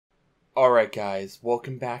Alright guys,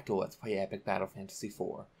 welcome back to Let's Play Epic Battle Fantasy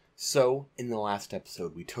 4. So, in the last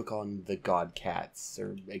episode, we took on the God Cats,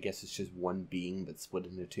 or I guess it's just one being but split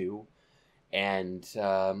into two, and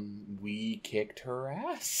we kicked her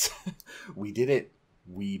ass. We did it.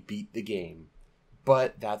 We beat the game.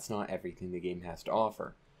 But that's not everything the game has to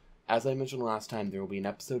offer. As I mentioned last time, there will be an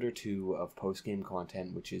episode or two of post-game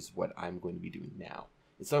content, which is what I'm going to be doing now.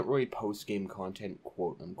 It's not really post-game content,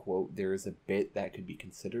 quote-unquote. There is a bit that could be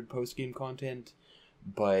considered post-game content,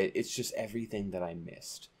 but it's just everything that I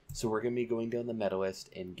missed. So we're going to be going down the meta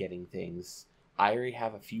list and getting things. I already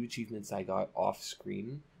have a few achievements I got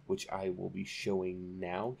off-screen, which I will be showing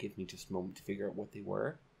now. Give me just a moment to figure out what they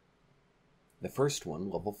were. The first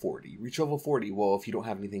one, level 40. Reach level 40, well, if you don't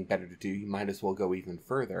have anything better to do, you might as well go even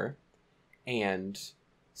further. And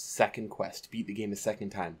second quest, beat the game a second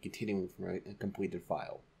time, continuing from a completed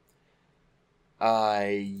file.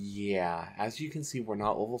 Yeah, as you can see, we're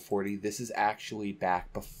not level 40. This is actually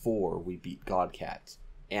back before we beat Godcat.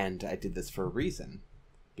 And I did this for a reason.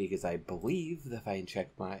 Because I believe that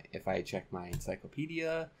if I check my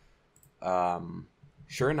encyclopedia,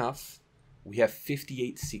 sure enough, we have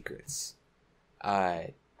 58 secrets.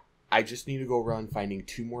 I just need to go around finding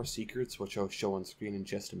 2 more secrets, which I'll show on screen in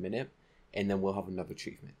just a minute, and then we'll have another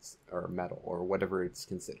achievement, or medal, or whatever it's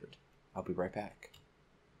considered. I'll be right back.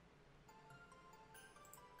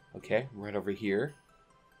 Okay, right over here.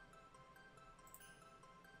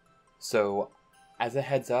 So, as a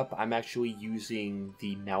heads up, I'm actually using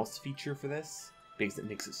the mouse feature for this, because it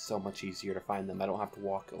makes it so much easier to find them. I don't have to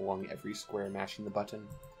walk along every square mashing the button.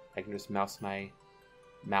 I can just mouse my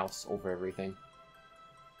mouse over everything.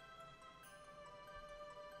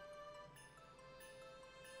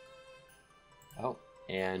 Oh,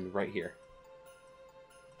 and right here.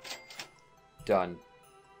 Done.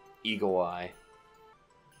 Eagle Eye.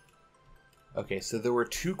 Okay, so there were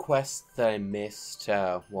 2 quests that I missed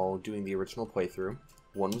while doing the original playthrough.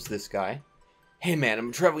 One was this guy. Hey man, I'm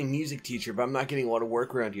a traveling music teacher, but I'm not getting a lot of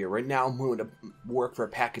work around here. Right now I'm willing to work for a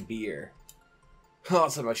pack of beer.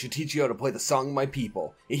 Awesome, I should teach you how to play the Song of My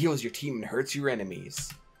People. It heals your team and hurts your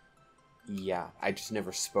enemies. Yeah, I just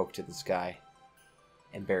never spoke to this guy.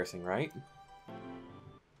 Embarrassing, right?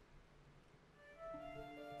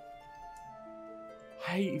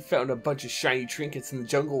 I found a bunch of shiny trinkets in the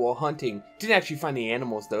jungle while hunting. Didn't actually find any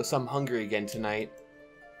animals though, so I'm hungry again tonight.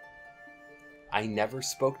 I never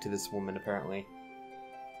spoke to this woman apparently.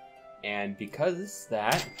 And because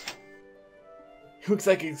that, looks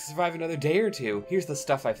like I can survive another day or two. Here's the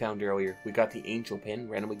stuff I found earlier. We got the Angel Pin,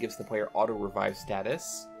 randomly gives the player auto revive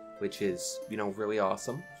status, which is, really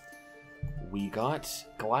awesome. We got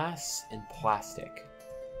glass and plastic.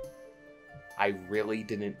 I really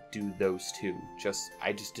didn't do those 2.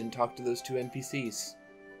 I just didn't talk to those 2 NPCs.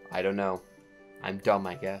 I don't know. I'm dumb,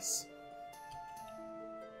 I guess.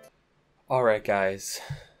 Alright, guys.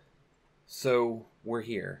 So, we're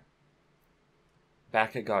here.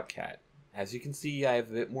 Back at Godcat. As you can see, I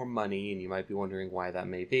have a bit more money, and you might be wondering why that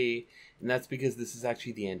may be, and that's because this is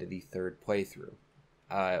actually the end of the 3rd playthrough.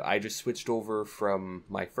 I just switched over from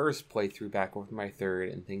my first playthrough back over to my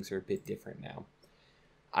 3rd, and things are a bit different now.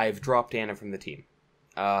 I've dropped Anna from the team.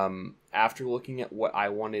 After looking at what I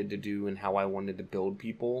wanted to do and how I wanted to build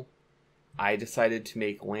people, I decided to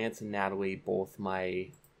make Lance and Natalie both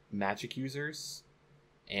my magic users,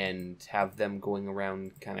 and have them going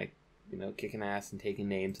around kind of, kicking ass and taking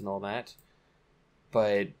names and all that.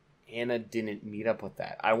 But Anna didn't meet up with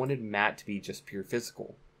that. I wanted Matt to be just pure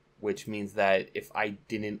physical, which means that if I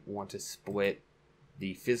didn't want to split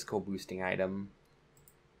the physical boosting item,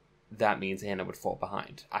 that means Anna would fall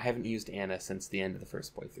behind. I haven't used Anna since the end of the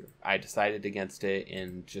first playthrough. I decided against it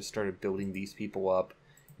and just started building these people up.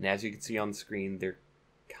 And as you can see on the screen, they're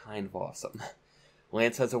kind of awesome.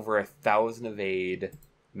 Lance has over 1,000 evade.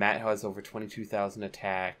 Matt has over 22,000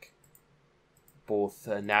 attack. Both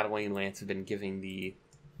Natalie and Lance have been giving the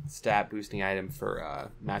stat boosting item for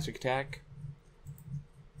magic attack.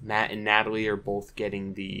 Matt and Natalie are both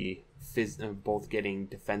getting defensive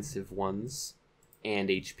ones and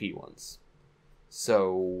HP ones.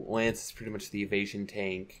 So Lance is pretty much the evasion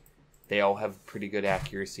tank. They all have pretty good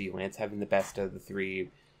accuracy. Lance having the best of the 3.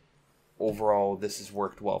 Overall, this has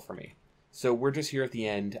worked well for me. So we're just here at the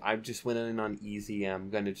end. I just went in on easy. I'm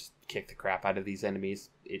going to just kick the crap out of these enemies.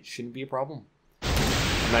 It shouldn't be a problem.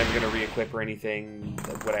 I'm not even going to re-equip or anything.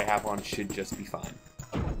 What I have on should just be fine.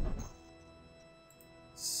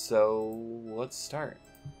 So let's start.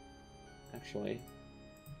 Actually,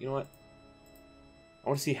 you know what? I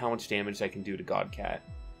want to see how much damage I can do to Godcat.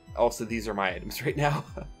 Also, these are my items right now.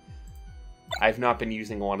 I've not been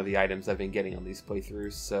using a lot of the items I've been getting on these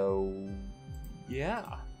playthroughs, so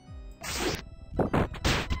yeah.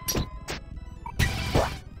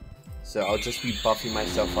 So I'll just be buffing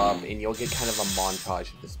myself up, and you'll get kind of a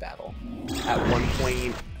montage of this battle. At one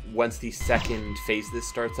point, once the second phase of this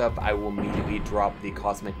starts up, I will immediately drop the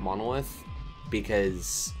Cosmic Monolith,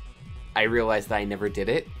 because I realized that I never did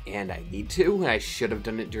it, and I need to. I should have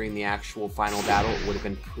done it during the actual final battle. It would have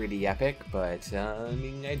been pretty epic, but, I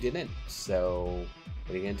mean, I didn't. So,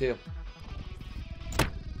 what are you gonna do?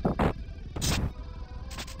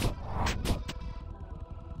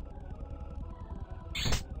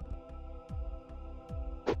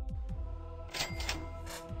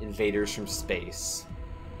 Invaders from space.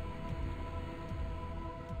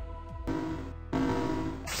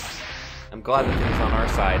 I'm glad that things on our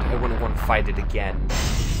side. I wouldn't want to fight it again.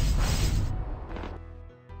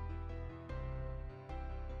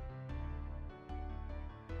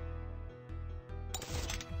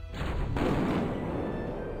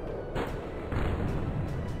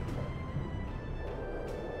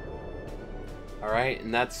 Alright,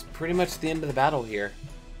 and that's pretty much the end of the battle here.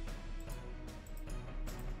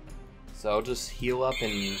 So I'll just heal up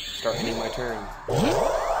and start ending my turn.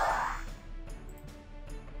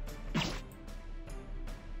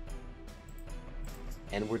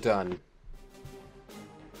 And we're done.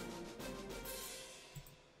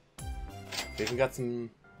 We even got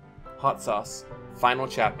some hot sauce. Final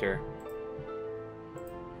chapter.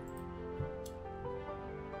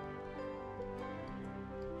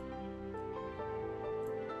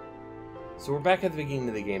 So we're back at the beginning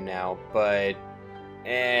of the game now, but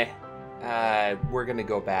we're gonna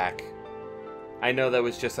go back. I know that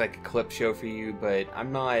was just like a clip show for you, but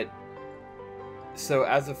I'm not. So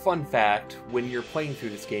as a fun fact, when you're playing through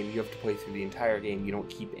this game, you have to play through the entire game. You don't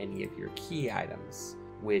keep any of your key items,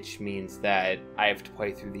 which means that I have to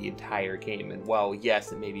play through the entire game. And while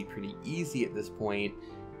yes, it may be pretty easy at this point,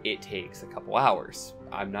 it takes a couple hours.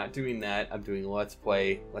 I'm not doing that. I'm doing Let's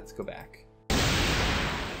Play. Let's go back.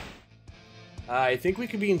 I think we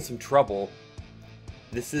could be in some trouble.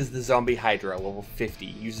 This is the Zombie Hydra, level 50.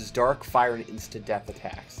 Uses dark, fire, and instant-death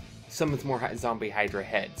attacks. Summons more Zombie Hydra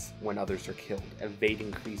heads when others are killed. Evade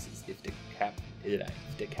increases if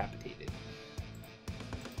decapitated.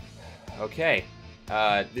 Okay.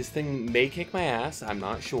 This thing may kick my ass. I'm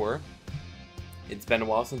not sure. It's been a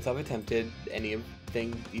while since I've attempted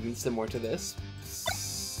anything even similar to this.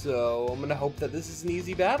 So I'm going to hope that this is an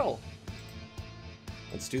easy battle.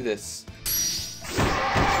 Let's do this.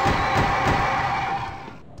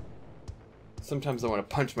 Sometimes I want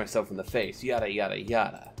to punch myself in the face. Yada, yada,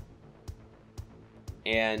 yada.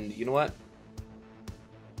 And you know what?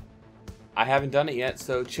 I haven't done it yet,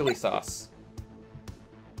 so chili sauce.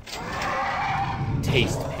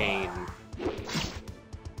 Taste pain.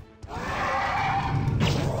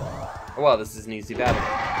 Oh wow, this is an easy battle.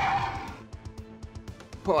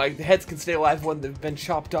 Oh, like, the heads can stay alive when they've been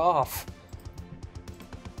chopped off.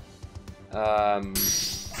 So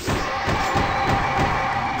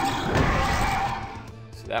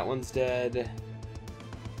that one's dead.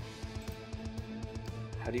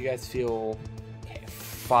 How do you guys feel? Okay,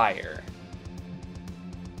 fire.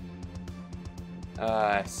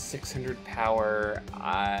 600 power.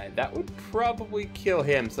 That would probably kill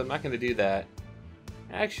him, so I'm not going to do that.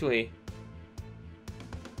 Actually,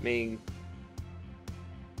 I mean,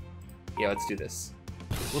 yeah, let's do this.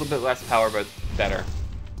 A little bit less power, but better.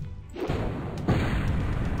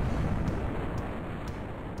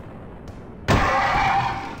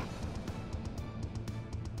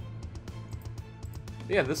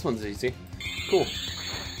 Yeah, this one's easy. Cool.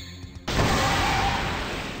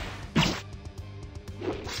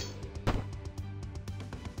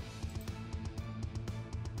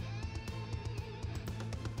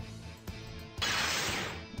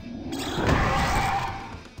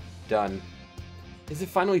 Done. Is it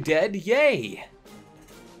finally dead? Yay!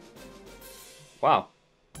 Wow.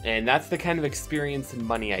 And that's the kind of experience and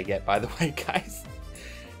money I get, by the way, guys.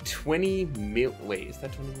 20 mil... Wait, is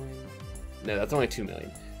that 20 million? No, that's only 2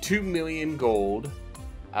 million. 2 million gold.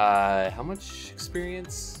 How much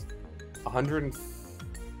experience? 100 and...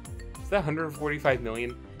 Is that 145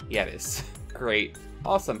 million? Yeah, it is. Great.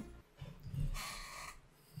 Awesome.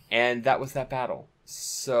 And that was that battle.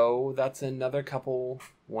 So that's another couple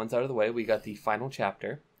ones out of the way. We got the final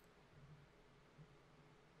chapter.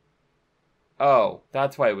 Oh,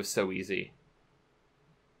 that's why it was so easy.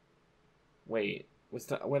 Wait,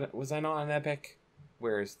 was I not on Epic?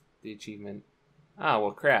 Where's the achievement? Oh,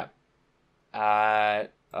 well, crap. Meh.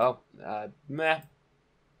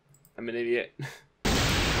 I'm an idiot.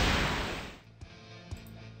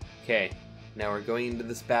 Okay, now we're going into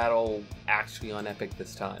this battle actually on Epic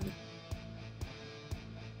this time.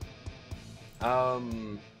 Let's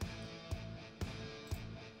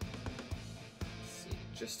see.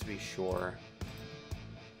 just to be sure.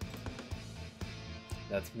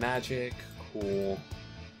 That's magic. Cool.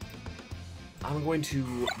 I'm going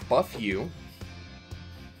to buff you.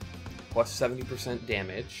 Plus 70%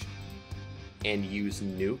 damage. And use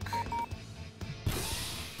nuke.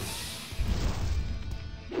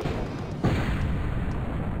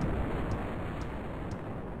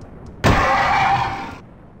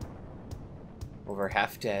 Over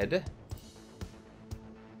half dead.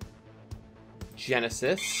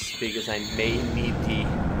 Genesis, because I may need the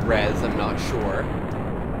res, I'm not sure.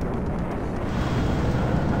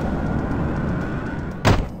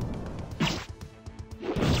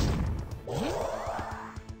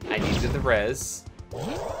 I needed the res.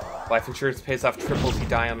 Life insurance pays off triple if you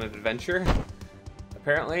die on an adventure,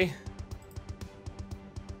 apparently.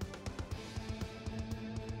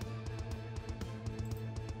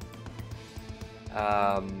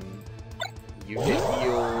 You get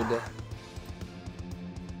healed.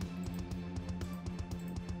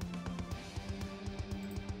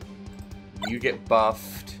 You get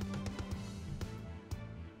buffed.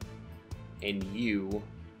 And you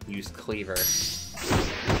use Cleaver.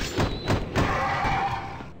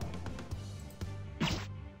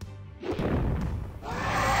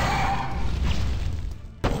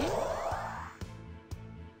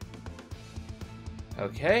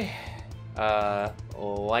 Okay.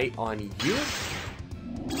 Light on you.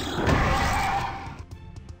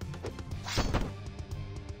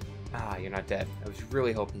 Ah, you're not dead. I was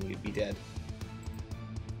really hoping you'd be dead.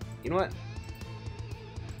 You know what?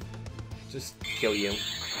 Just kill you.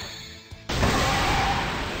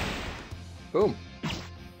 Boom.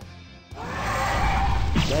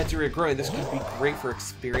 That's regrowing. This could be great for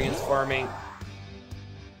experience farming.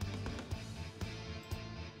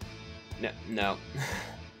 No. No.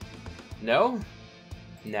 No?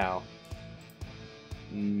 No.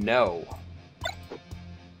 No.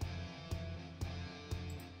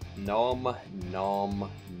 Nom,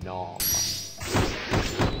 nom, nom.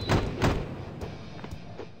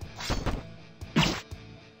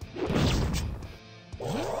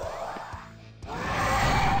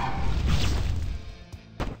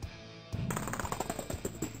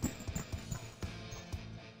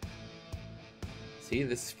 See,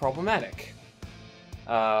 this is problematic.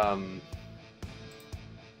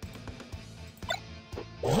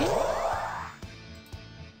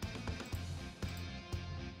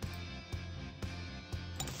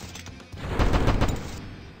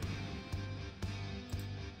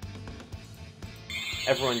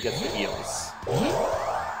 Everyone gets the heals.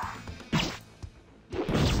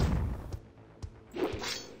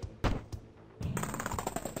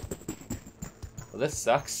 Well, this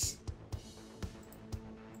sucks.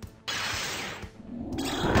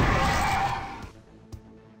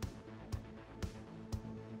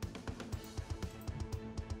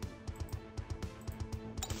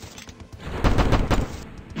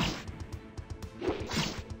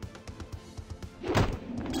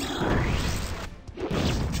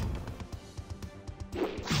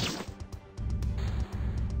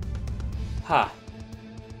 Huh.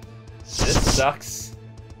 This sucks.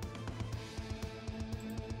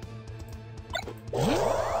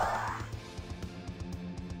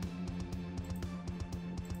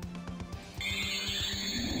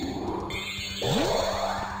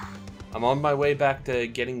 I'm on my way back to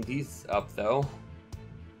getting these up, though.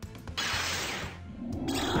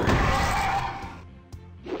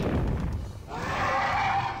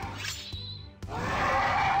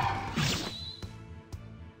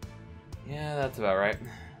 Yeah, that's about right.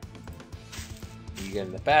 You get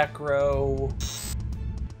in the back row.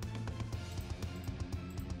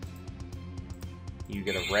 You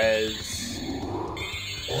get a res.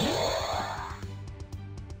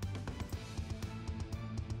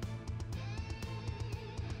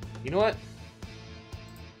 You know what?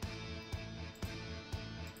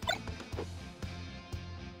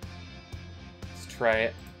 Let's try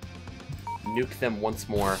it. Nuke them once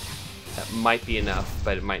more. That might be enough,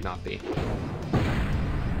 but it might not be.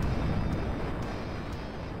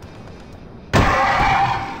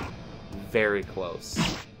 Very close.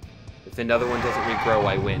 If another one doesn't regrow,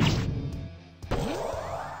 I win.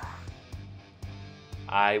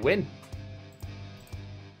 I win.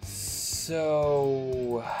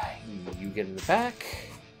 So you get in the back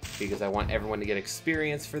because I want everyone to get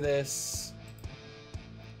experience for this.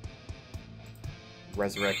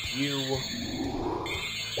 Resurrect you.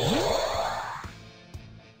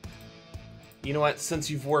 You know what? Since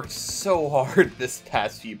you've worked so hard this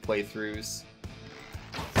past few playthroughs.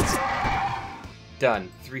 Done.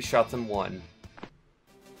 3 shots in 1.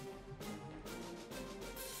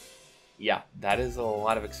 Yeah, that is a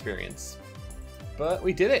lot of experience. but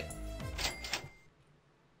we did it.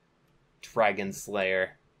 Dragon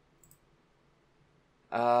Slayer.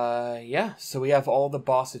 Yeah, so we have all the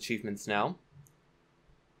boss achievements now.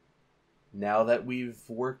 Now that we've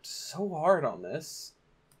worked so hard on this,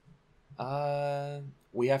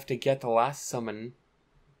 we have to get the last summon.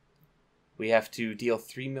 We have to deal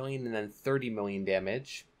 3 million and then 30 million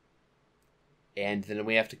damage. And then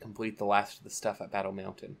we have to complete the last of the stuff at Battle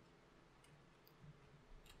Mountain.